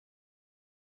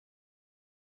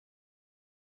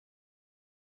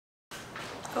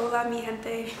Hola mi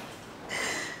gente.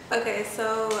 Okay,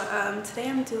 so today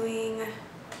I'm doing,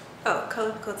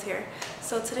 color codes here.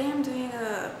 So today I'm doing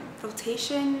a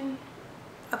rotation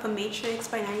of a matrix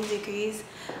by 90 degrees.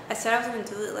 I said I was going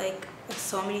to do it like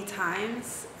so many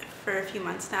times for a few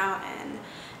months now, and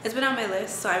it's been on my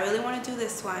list, so I really want to do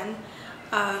this one.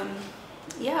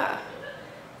 Yeah,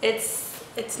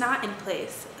 it's not in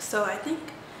place, so I think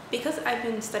because I've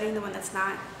been studying the one that's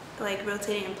not like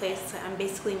rotating in place, I'm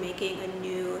basically making a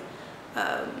new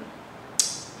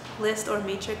list or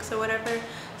matrix or whatever.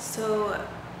 So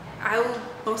I will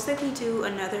most likely do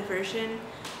another version.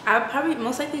 I'll probably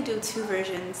most likely do two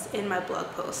versions in my blog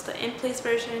post, the in place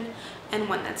version and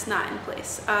one that's not in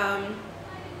place.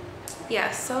 Yeah,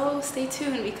 so stay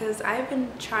tuned because I've been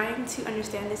trying to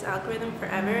understand this algorithm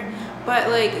forever, but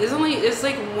like there's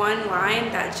like one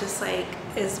line that just like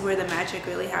is where the magic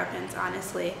really happens,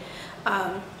 honestly.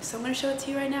 So I'm gonna show it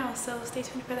to you right now, so stay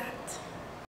tuned for that.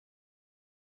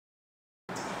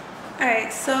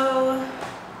 Alright, so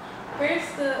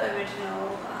here's the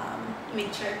original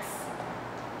matrix.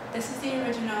 This is the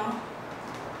original,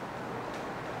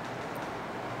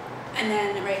 and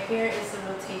then right here is the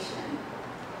rotation.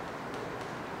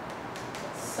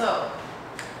 So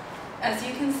as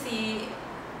you can see,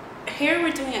 here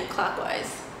we're doing it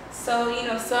clockwise. So you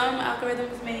know, some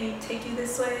algorithms may take you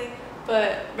this way,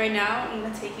 but right now I'm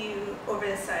going to take you over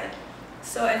this side.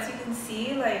 So as you can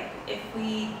see, like if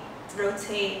we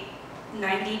rotate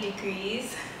 90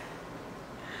 degrees,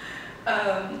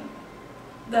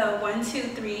 the 1, 2,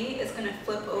 3 is going to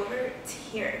flip over to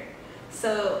here.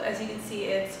 So as you can see,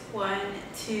 it's 1,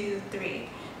 2, 3.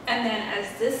 And then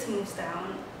as this moves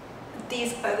down,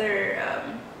 these other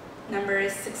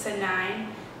numbers, 6 and 9,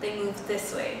 they move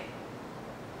this way.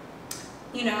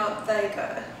 You know, like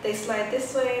they slide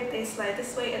this way,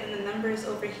 and then the numbers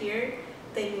over here,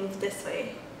 they move this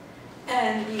way.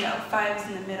 And you know, 5 is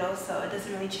in the middle, so it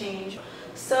doesn't really change.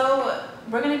 So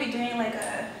we're going to be doing like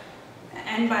a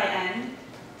n by n.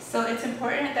 So it's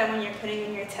important that when you're putting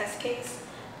in your test case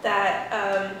that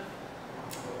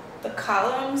the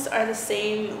columns are the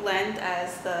same length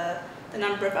as the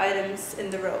number of items in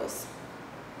the rows.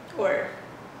 Or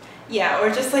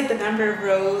just like the number of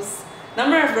rows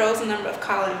and number of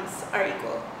columns are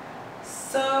equal.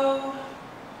 So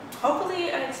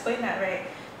hopefully I explained that right.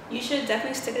 You should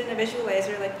definitely stick it in a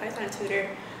visualizer like Python Tutor,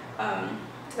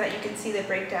 so that you can see the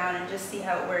breakdown and just see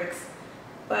how it works.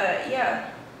 But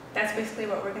yeah, that's basically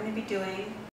what we're going to be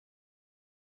doing.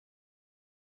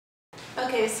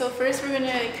 Okay, so first we're going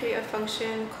to create a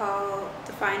function called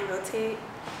define rotate.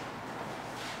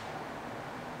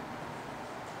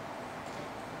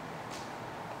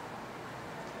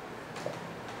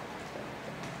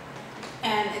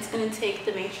 And it's going to take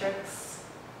the matrix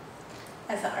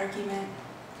as an argument.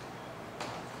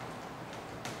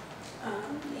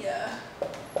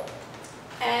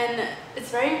 And it's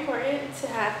very important to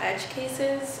have edge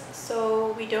cases,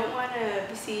 so we don't want to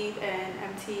receive an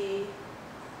empty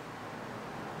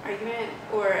argument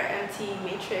or empty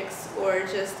matrix or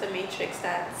just a matrix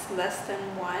that's less than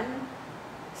 1.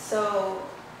 So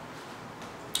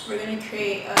we're going to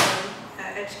create an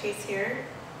edge case here.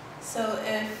 So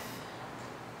if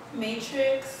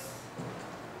matrix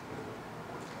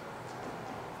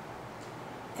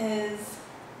is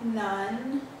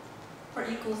none or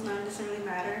equals none, doesn't really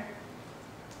matter,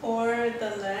 or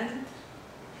the length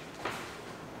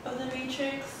of the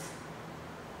matrix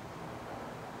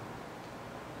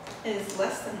is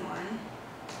less than 1,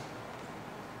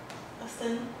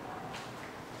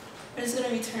 we're just going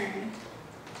to return.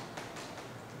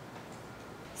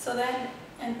 So then,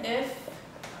 and if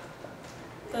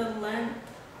the length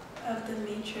of the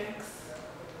matrix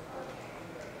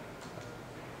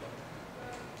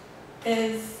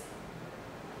is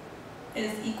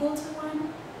equal to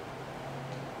 1?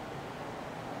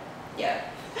 Yeah,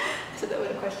 I said that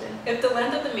with a question. If the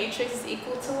length of the matrix is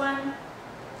equal to 1,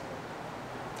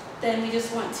 then we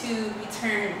just want to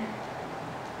return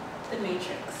the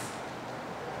matrix.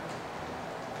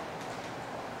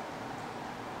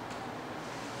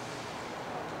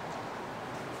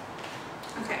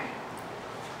 Okay.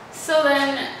 So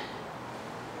then,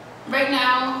 right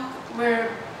now, we're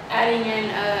adding in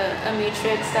a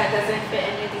matrix that doesn't fit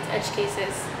any of these edge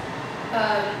cases.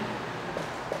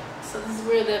 So this is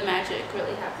where the magic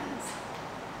really happens.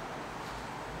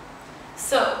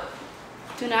 So,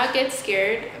 do not get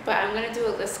scared, but I'm going to do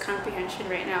a list comprehension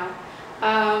right now.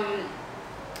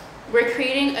 We're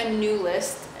creating a new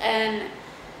list, and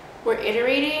we're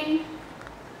iterating,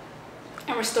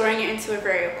 and we're storing it into a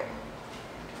variable.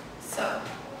 So,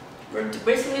 we're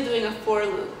basically doing a for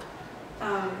loop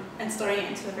and storing it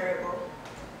into a variable.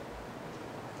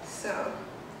 So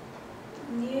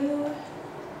new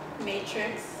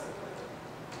matrix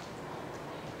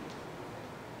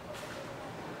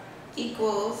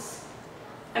equals,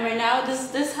 and right now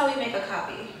this is how we make a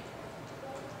copy.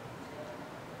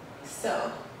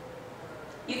 So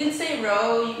you can say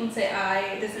row, you can say I,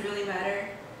 it doesn't really matter.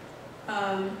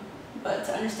 But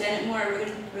to understand it more,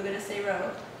 we're gonna say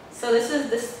row. So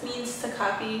this means to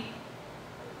copy.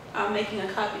 Making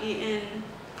a copy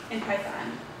in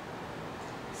Python.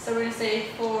 So we're gonna say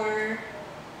for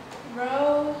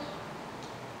row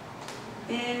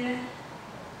in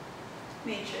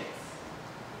matrix.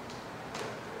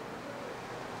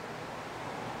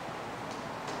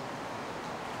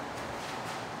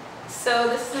 So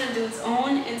this is gonna do its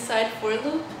own inside for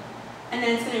loop, and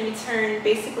then it's gonna return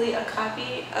basically a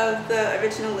copy of the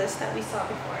original list that we saw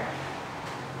before.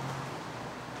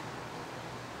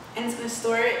 And it's going to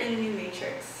store it in a new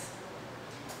matrix.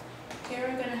 Here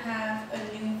we're going to have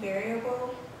a new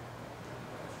variable,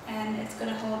 and it's going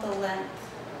to hold the length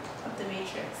of the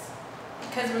matrix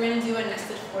because we're going to do a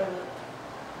nested for loop.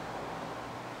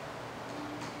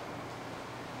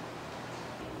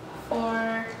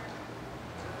 For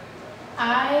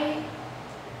I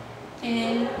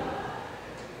in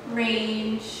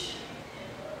range,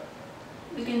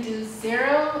 we can do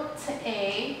 0 to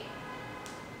A,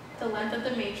 the length of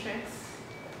the matrix,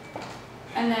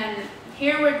 and then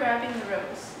here we're grabbing the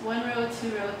rows, 1 row, 2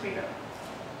 row, 3 row,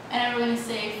 and then we're going to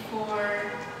say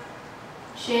for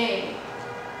J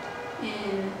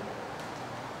in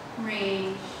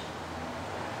range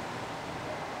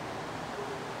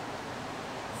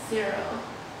 0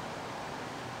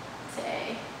 to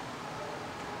A.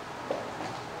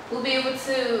 We'll be able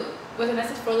to, with a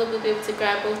nested for loop, we'll be able to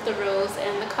grab both the rows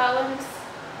and the columns.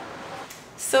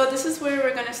 So this is where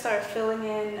we're going to start filling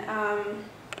in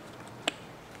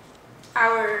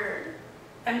our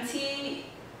empty.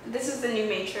 This is the new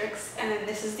matrix, and then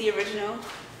this is the original.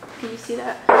 Can you see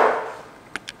that?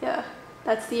 Yeah,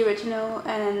 that's the original,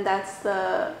 and then that's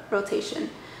the rotation.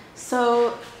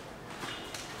 So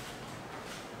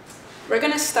we're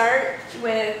going to start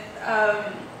with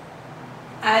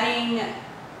adding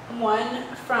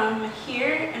 1 from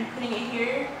here and putting it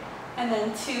here, and then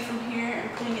 2 from here and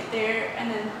putting it there,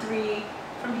 and then 3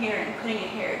 from here and putting it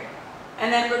here.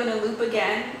 And then we're going to loop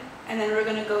again, and then we're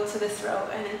going to go to this row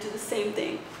and then do the same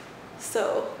thing.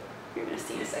 So you're going to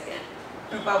see in a second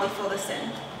while we fill this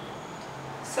in.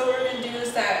 So what we're going to do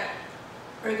is that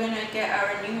we're going to get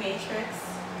our new matrix.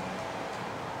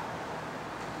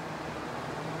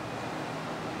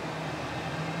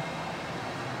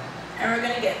 And we're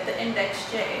going to get the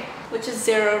index J, which is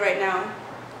 0 right now.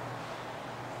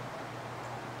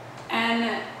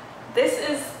 And this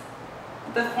is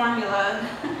the formula.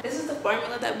 This is the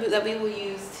formula that we will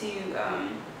use to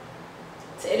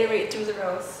iterate through the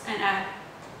rows and add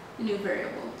a new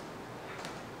variable,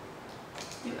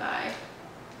 new I.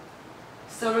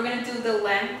 So we're going to do the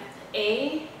length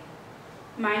A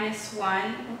minus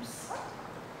 1,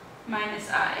 minus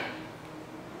I.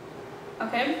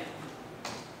 Okay?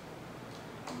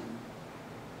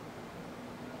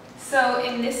 So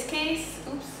in this case,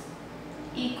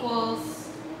 equals,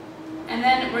 and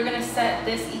then we're going to set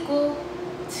this equal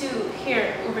to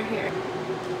here, over here.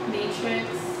 Matrix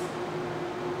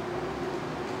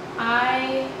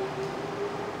I,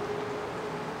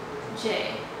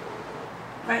 J.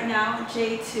 Right now,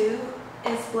 J2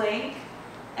 is blank,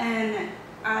 and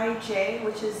IJ,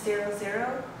 which is 0,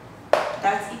 0,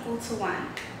 that's equal to 1.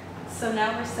 So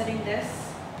now we're setting this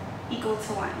equal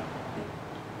to 1.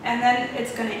 And then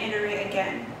it's going to iterate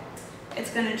again. J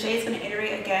is going to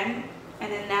iterate again,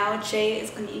 and then now J is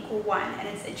going to equal 1,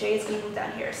 and J is going to move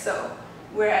down here. So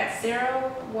we're at 0,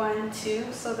 1,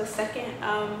 2, so the second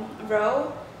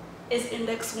row is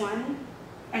index 1,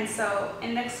 and so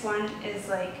index 1 is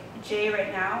like J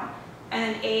right now,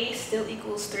 and then A still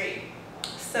equals 3.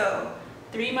 So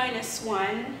 3 minus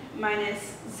 1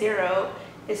 minus 0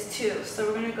 is 2, so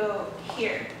we're going to go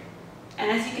here.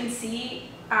 And as you can see,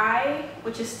 I,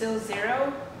 which is still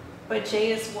 0, but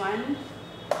J is 1.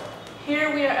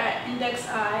 Here we are at index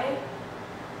I,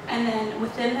 and then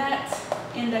within that,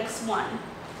 index 1,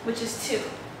 which is 2.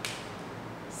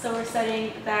 So we're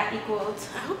setting that equal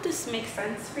to, I hope this makes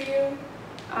sense for you.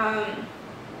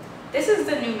 This is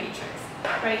the new matrix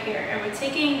right here, and we're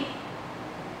taking,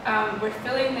 we're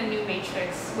filling the new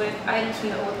matrix with items from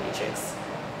the old matrix.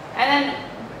 And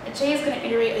then J is going to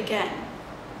iterate again,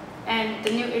 and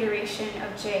the new iteration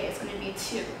of J is going to be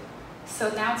 2. So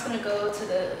now it's going to go to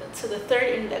the third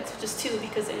index, which is 2,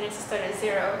 because the index is started at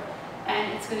 0,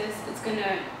 and it's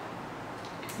gonna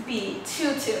be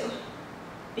 2, 2,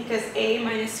 because A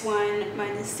minus 1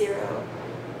 minus 0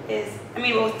 is,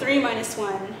 well, 3 minus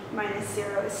 1 minus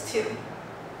 0 is 2.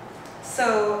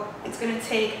 So it's going to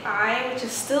take I, which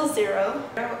is still 0,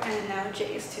 and now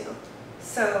j is 2.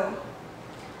 So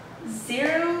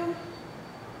 0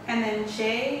 and then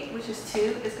j, which is 2,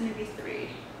 is going to be 3.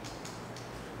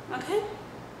 Okay?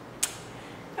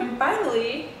 And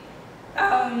finally,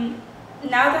 now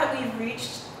that we've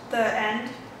reached the end,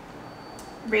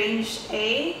 range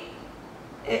A,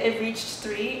 it reached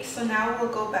 3, so now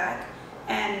we'll go back,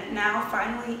 and now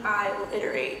finally I will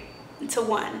iterate into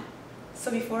 1. So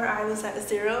before I was at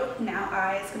 0, now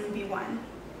I is going to be 1.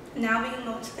 Now we can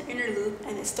go into the inner loop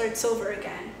and it starts over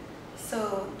again.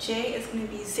 So j is going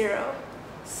to be 0.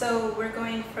 So we're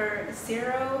going for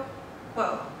 0,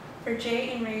 well, for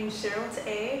j in range 0 to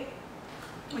A,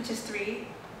 which is 3,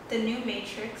 the new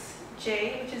matrix,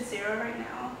 j, which is 0 right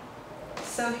now.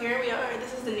 So here we are,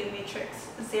 this is the new matrix,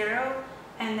 0,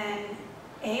 and then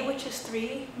A, which is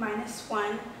 3, minus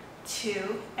 1,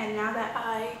 2, and now that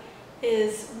I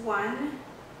is 1,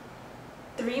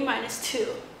 3 minus 2,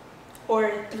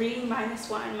 or 3 minus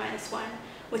 1 minus 1,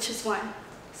 which is 1.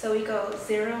 So we go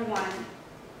 0, 1,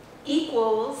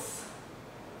 equals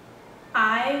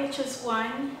I, which is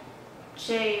 1,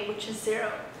 j, which is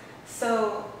 0.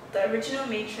 So the original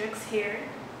matrix here,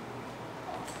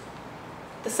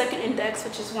 the second index,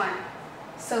 which is 1.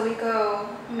 So we go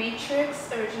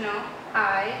matrix, original,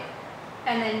 I,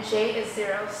 and then j is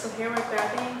 0. So here we're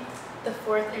grabbing the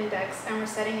fourth index and we're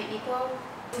setting it equal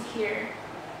to here.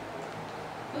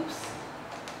 Oops.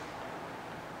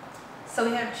 So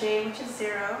we have j, which is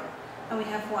 0, and we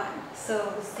have 1.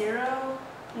 So 0,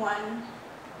 1.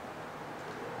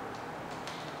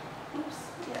 Oops,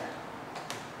 yeah.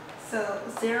 So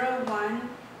 0, 1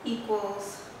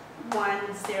 equals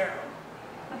 1, 0.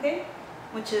 Okay?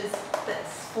 Which is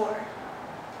this, 4.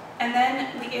 And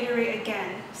then we iterate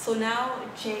again. So now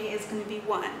j is going to be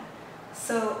 1.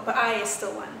 So, but I is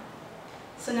still 1.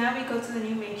 So now we go to the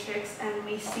new matrix and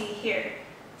we see here.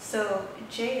 So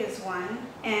j is 1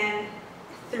 and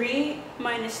 3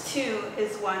 minus 2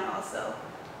 is 1 also.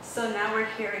 So now we're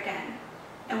here again.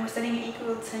 And we're setting it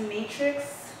equal to matrix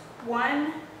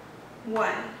 1,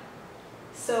 1.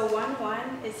 So 1,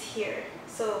 1 is here.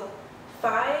 So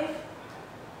 5.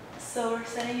 So we're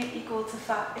setting it equal to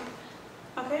 5.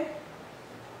 Okay?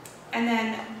 And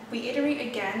then we iterate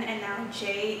again, and now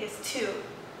j is 2.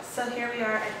 So here we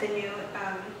are at the new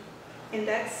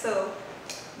index. So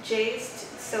j is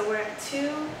 2, so we're at 2,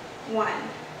 1.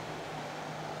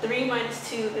 3 minus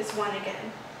 2 is 1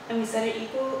 again. And we set it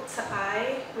equal to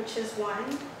I, which is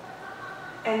 1,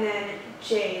 and then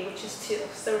j, which is 2.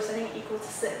 So we're setting it equal to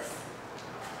 6.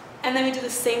 And then we do the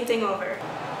same thing over.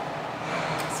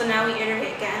 So now we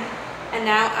iterate again, and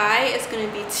now I is going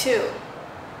to be 2.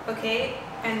 Okay?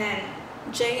 And then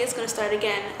j is going to start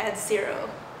again at 0.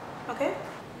 Okay?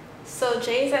 So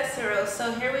j is at 0.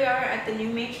 So here we are at the new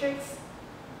matrix.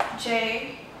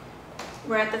 J,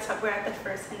 we're at the top, we're at the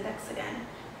first index again,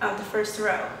 the first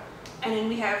row. And then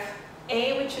we have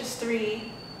A, which is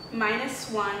 3, minus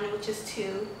 1, which is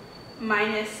 2,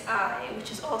 minus I,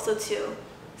 which is also 2.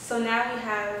 So now we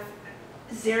have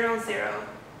 0, 0,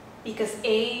 because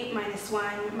A minus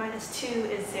 1 minus 2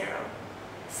 is 0.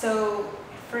 So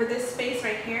for this space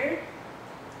right here,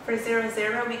 for 0,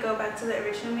 0, we go back to the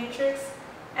original matrix,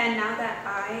 and now that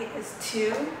I is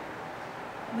 2,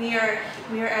 we are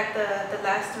at the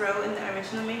last row in the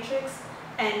original matrix,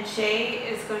 and j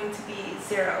is going to be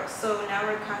 0. So now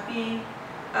we're copying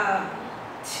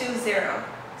 2, 0.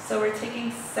 So we're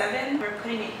taking 7, we're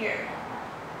putting it here,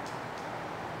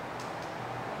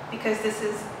 because this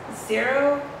is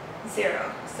 0,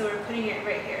 0. So we're putting it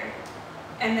right here.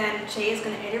 And then j is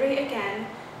going to iterate again,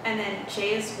 and then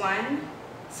j is 1.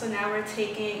 So now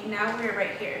we're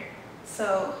right here.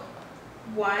 So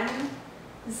 1,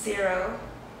 0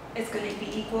 is going to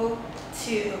be equal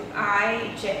to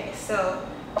ij. So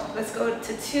let's go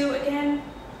to 2 again,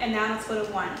 and now let's go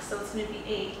to 1. So it's going to be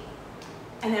 8.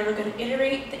 And then we're going to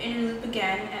iterate the inner loop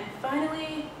again, and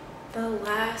finally the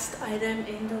last item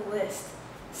in the list.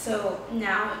 So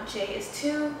now j is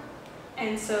 2,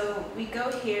 and so we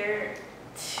go here,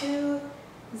 2,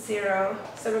 0.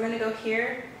 So we're going to go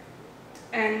here,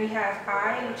 and we have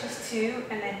I, which is 2,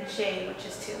 and then j, which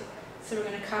is 2. So we're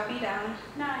going to copy down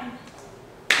 9.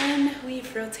 And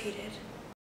we've rotated.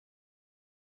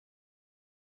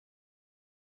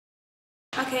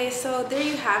 Okay, so there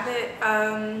you have it.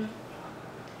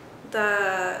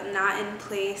 The not in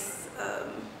place,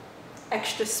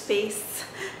 extra space,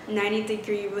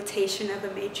 90-degree rotation of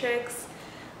a matrix.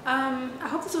 I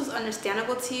hope this was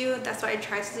understandable to you. That's why I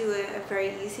tried to do a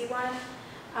very easy one.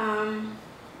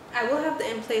 I will have the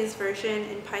in place version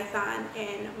in Python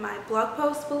in my blog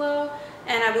post below,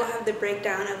 and I will have the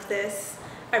breakdown of this.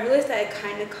 I realized that it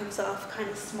kind of comes off kind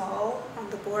of small on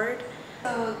the board.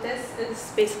 So this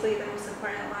is basically the most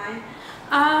important line.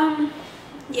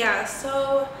 Yeah,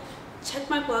 so check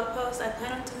my blog post. I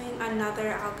plan on doing another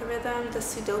algorithm, the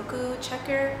Sudoku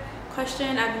checker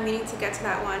question. I've been meaning to get to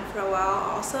that one for a while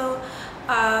also.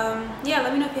 Yeah,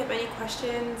 let me know if you have any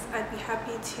questions. I'd be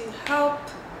happy to help.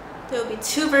 There will be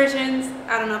 2 versions.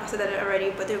 I don't know if I said that already,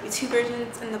 but there will be 2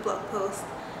 versions in the blog post.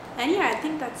 And yeah, I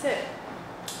think that's it.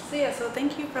 So yeah, so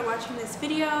thank you for watching this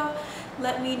video.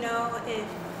 Let me know if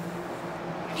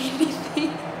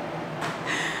anything.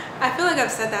 I feel like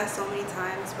I've said that so many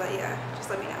times, but yeah, just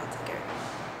let me know. Take care.